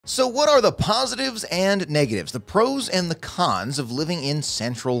So what are the positives and negatives, the pros and the cons of living in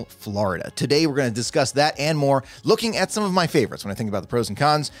Central Florida? Today we're going to discuss that and more, looking at some of my favorites when I think about the pros and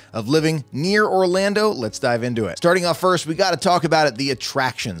cons of living near Orlando. Let's dive into it. Starting off first, we got to talk about it, the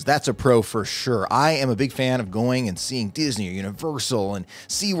attractions. That's a pro for sure. I am a big fan of going and seeing Disney or Universal and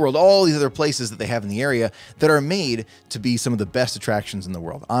SeaWorld, all these other places that they have in the area that are made to be some of the best attractions in the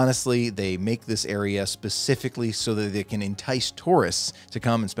world. Honestly, they make this area specifically so that they can entice tourists to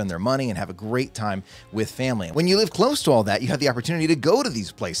come and spend their money and have a great time with family. When you live close to all that, you have the opportunity to go to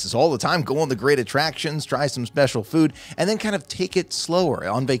these places all the time, go on the great attractions, try some special food, and then kind of take it slower.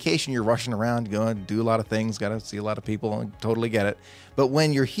 On vacation, you're rushing around, going to do a lot of things, got to see a lot of people, I totally get it. But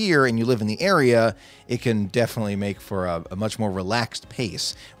when you're here and you live in the area, it can definitely make for a much more relaxed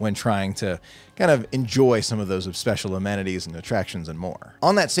pace when trying to kind of enjoy some of those special amenities and attractions and more.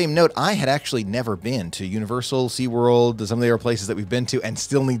 On that same note, I had actually never been to Universal, SeaWorld, some of the other places that we've been to and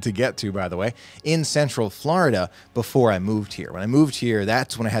still need to get to, by the way, in Central Florida before I moved here. When I moved here,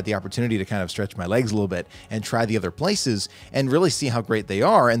 that's when I had the opportunity to kind of stretch my legs a little bit and try the other places and really see how great they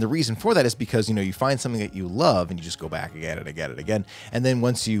are. And the reason for that is because, you find something that you love and you just go back again and again and again. And then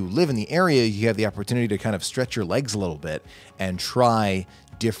once you live in the area, you have the opportunity to kind of stretch your legs a little bit and try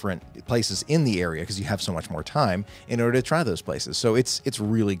different places in the area because you have so much more time in order to try those places. So it's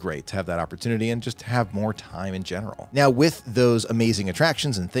really great to have that opportunity and just to have more time in general. Now, with those amazing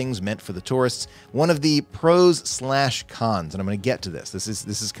attractions and things meant for the tourists, one of the pros/cons, and I'm going to get to this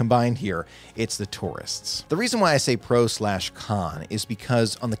is combined here, it's the tourists. The reason why I say pro/con is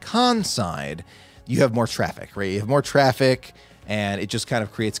because on the con side, you have more traffic, right? You have more traffic, and it just kind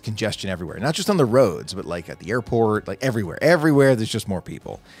of creates congestion everywhere. Not just on the roads, but like at the airport, like everywhere. Everywhere, there's just more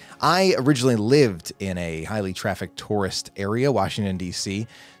people. I originally lived in a highly trafficked tourist area, Washington, D.C.,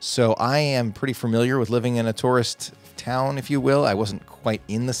 so I am pretty familiar with living in a tourist town, if you will. I wasn't quite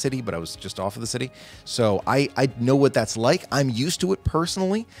in the city, but I was just off of the city. So I know what that's like. I'm used to it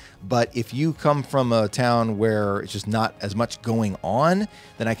personally, but if you come from a town where it's just not as much going on,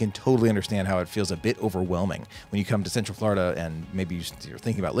 then I can totally understand how it feels a bit overwhelming. When you come to Central Florida and maybe you're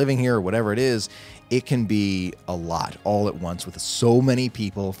thinking about living here or whatever it is, it can be a lot all at once with so many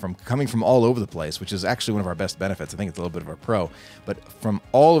people coming from all over the place, which is actually one of our best benefits. I think it's a little bit of a pro, but from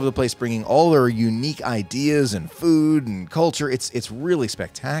all over the place, bringing all their unique ideas and food and culture, it's really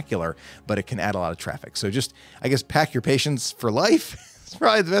spectacular, but it can add a lot of traffic. So just, I guess, pack your patience for life. It's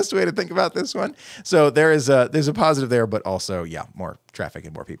probably the best way to think about this one. So there's a positive there, but also, yeah, more traffic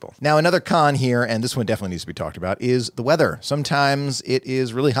and more people. Now, another con here, and this one definitely needs to be talked about, is the weather. Sometimes it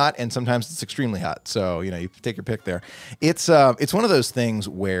is really hot and sometimes it's extremely hot. So, you take your pick there. It's one of those things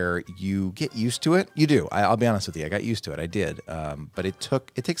where you get used to it. You do. I'll be honest with you. I got used to it. I did. But it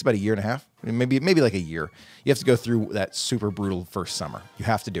takes about a year and a half, maybe like a year. You have to go through that super brutal first summer. You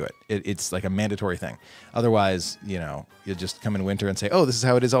have to do it. It's like a mandatory thing. Otherwise, you'll just come in winter and say, oh, this is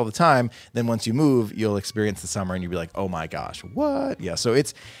how it is all the time. Then once you move, you'll experience the summer and you'll be like, oh my gosh, what? Yeah, so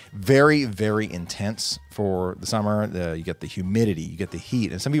it's very, very intense for the summer. You get the humidity, you get the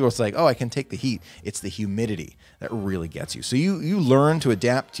heat. And some people are like, oh, I can take the heat. It's the humidity that really gets you. So you learn to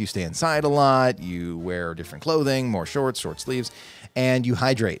adapt. You stay inside a lot. You wear different clothing, more shorts, short sleeves, and you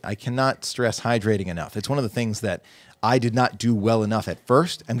hydrate. I cannot stress hydrating enough. It's one of the things that I did not do well enough at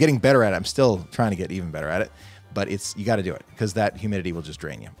first. I'm getting better at it. I'm still trying to get even better at it. But you got to do it because that humidity will just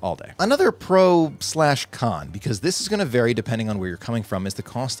drain you all day. Another pro/con, because this is going to vary depending on where you're coming from, is the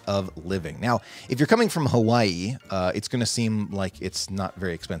cost of living. Now, if you're coming from Hawaii, it's going to seem like it's not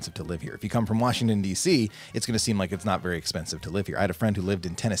very expensive to live here. If you come from Washington, D.C., it's going to seem like it's not very expensive to live here. I had a friend who lived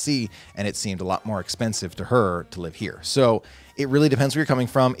in Tennessee, and it seemed a lot more expensive to her to live here. So it really depends where you're coming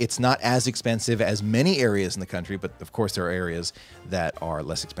from. It's not as expensive as many areas in the country, but of course there are areas that are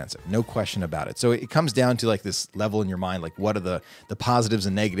less expensive. No question about it. So it comes down to like this level in your mind, like what are the positives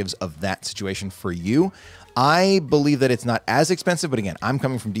and negatives of that situation for you? I believe that it's not as expensive, but again, I'm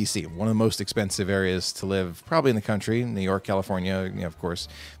coming from DC, one of the most expensive areas to live probably in the country, New York, California, of course.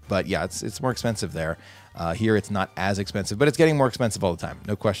 But yeah, it's more expensive there. Here, it's not as expensive, but it's getting more expensive all the time.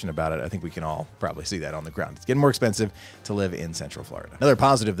 No question about it. I think we can all probably see that on the ground. It's getting more expensive to live in Central Florida. Another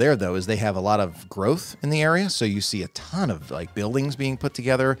positive there, though, is they have a lot of growth in the area. So you see a ton of like buildings being put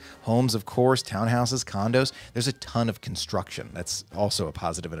together, homes, of course, townhouses, condos. There's a ton of construction. That's also a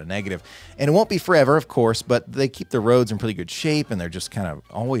positive and a negative. And it won't be forever, of course, but they keep the roads in pretty good shape and they're just kind of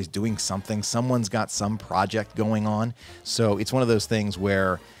always doing something. Someone's got some project going on. So it's one of those things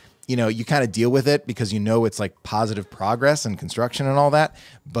where you kind of deal with it because it's like positive progress and construction and all that.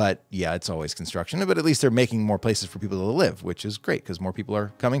 But yeah, it's always construction. But at least they're making more places for people to live, which is great because more people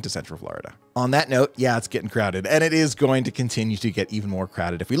are coming to Central Florida. On that note, yeah, it's getting crowded, and it is going to continue to get even more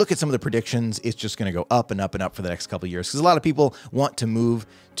crowded. If we look at some of the predictions, it's just going to go up and up and up for the next couple of years, because a lot of people want to move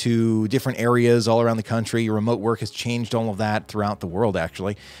to different areas all around the country. Remote work has changed all of that throughout the world,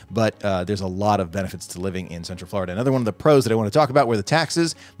 actually, but there's a lot of benefits to living in Central Florida. Another one of the pros that I want to talk about were the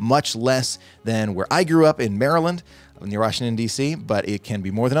taxes, much less than where I grew up in Maryland, near Washington, D.C., but it can be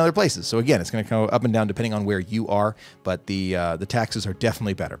more than other places. So again, it's going to go up and down depending on where you are, but the taxes are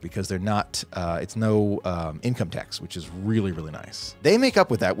definitely better because they're not, it's no income tax, which is really, really nice. They make up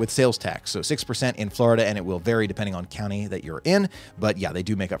with that with sales tax, so 6% in Florida, and it will vary depending on county that you're in, but yeah, they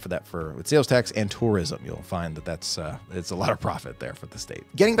do make up for that with sales tax and tourism. You'll find that it's a lot of profit there for the state.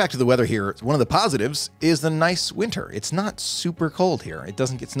 Getting back to the weather here, one of the positives is the nice winter. It's not super cold here. It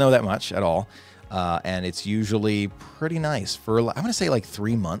doesn't get snow that much at all. And it's usually pretty nice for, I want to say, like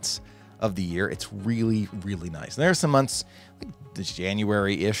 3 months of the year. It's really, really nice. And there are some months, like this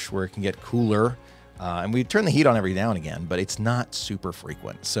January-ish, where it can get cooler. And we turn the heat on every now and again, but it's not super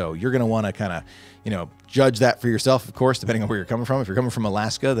frequent. So you're going to want to kind of, judge that for yourself, of course, depending on where you're coming from. If you're coming from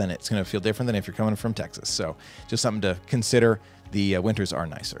Alaska, then it's going to feel different than if you're coming from Texas. So just something to consider. The winters are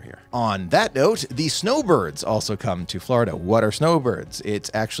nicer here. On that note, the snowbirds also come to Florida. What are snowbirds? It's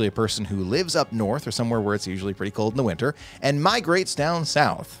actually a person who lives up north or somewhere where it's usually pretty cold in the winter and migrates down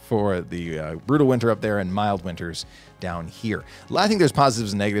south for the brutal winter up there and mild winters down here. I think there's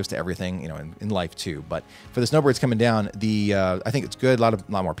positives and negatives to everything, in life too. But for the snowbirds coming down, I think it's good. A lot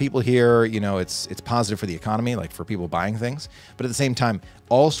more people here. It's positive for the economy, like for people buying things. But at the same time,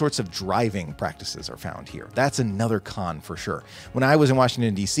 all sorts of driving practices are found here. That's another con for sure. When I was in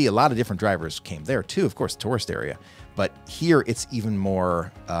Washington, D.C., a lot of different drivers came there too, of course, tourist area. But here it's even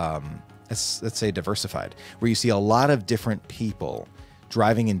more, let's say, diversified, where you see a lot of different people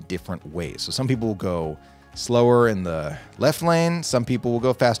driving in different ways. So some people will go slower in the left lane, some people will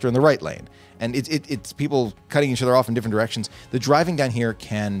go faster in the right lane. And it's people cutting each other off in different directions. The driving down here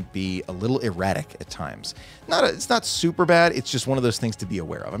can be a little erratic at times. It's not super bad. It's just one of those things to be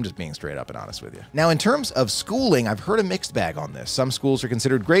aware of. I'm just being straight up and honest with you. Now, in terms of schooling, I've heard a mixed bag on this. Some schools are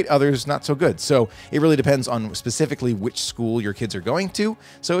considered great, others not so good. So it really depends on specifically which school your kids are going to.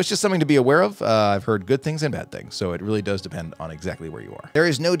 So it's just something to be aware of. I've heard good things and bad things. So it really does depend on exactly where you are. There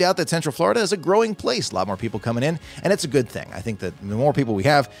is no doubt that Central Florida is a growing place. A lot more people coming in, and it's a good thing. I think that the more people we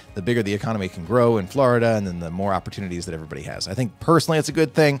have, the bigger the economy can grow in Florida, and then the more opportunities that everybody has. I think personally it's a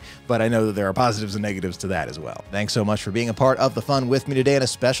good thing, but I know that there are positives and negatives to that as well. Thanks so much for being a part of the fun with me today, and a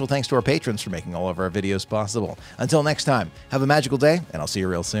special thanks to our patrons for making all of our videos possible. Until next time, have a magical day, and I'll see you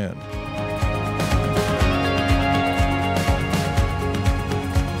real soon.